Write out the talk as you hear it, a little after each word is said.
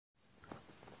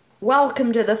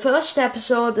Welcome to the first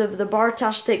episode of the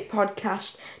Borotastic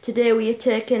podcast. Today we are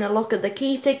taking a look at the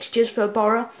key fixtures for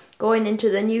Boro going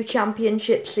into the new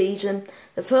championship season.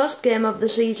 The first game of the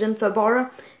season for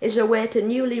Boro is away to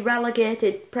newly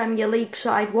relegated Premier League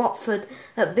side Watford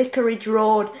at Vicarage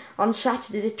Road on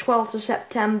Saturday the 12th of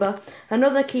September.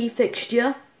 Another key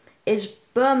fixture is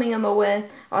Birmingham away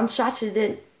on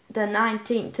Saturday the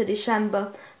 19th of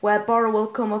December, where Boro will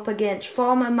come up against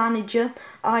former manager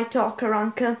Aitor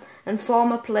Karanka and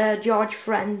former player George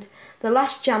Friend. The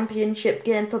last championship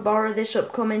game for Boro this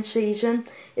upcoming season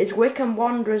is Wycombe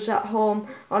Wanderers at home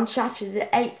on Saturday the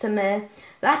 8th of May.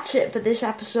 That's it for this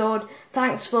episode.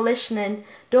 Thanks for listening.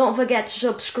 Don't forget to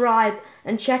subscribe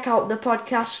and check out the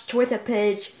podcast's Twitter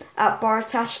page at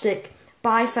Borotastic.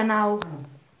 Bye for now.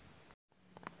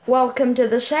 Welcome to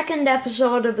the second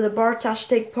episode of the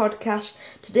Borotastic podcast.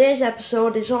 Today's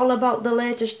episode is all about the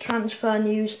latest transfer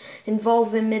news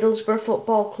involving Middlesbrough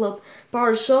Football Club.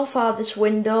 Boro so far this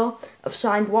window have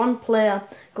signed one player,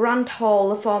 Grant Hall,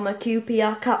 the former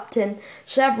QPR captain.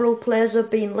 Several players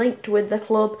have been linked with the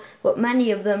club, but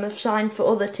many of them have signed for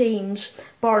other teams.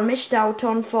 Boro missed out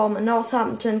on former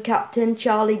Northampton captain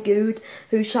Charlie Good,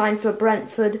 who signed for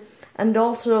Brentford, and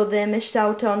also they missed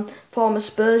out on former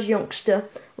Spurs youngster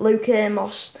Luke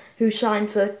Amos, who signed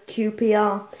for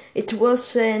QPR. It's worth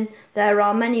saying there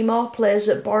are many more players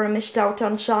that Boro missed out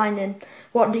on signing.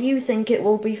 What do you think it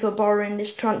will be for Boro in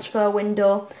this transfer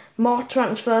window? More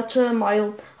transfer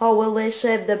turmoil, or will they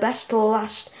save the best till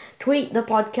last? Tweet the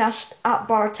podcast at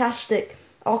Borotastic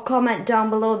or comment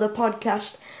down below the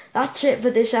podcast. That's it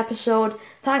for this episode.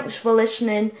 Thanks for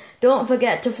listening. Don't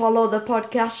forget to follow the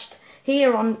podcast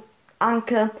here on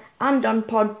Anchor and on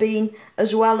Podbean,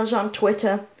 as well as on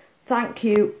Twitter. Thank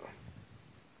you.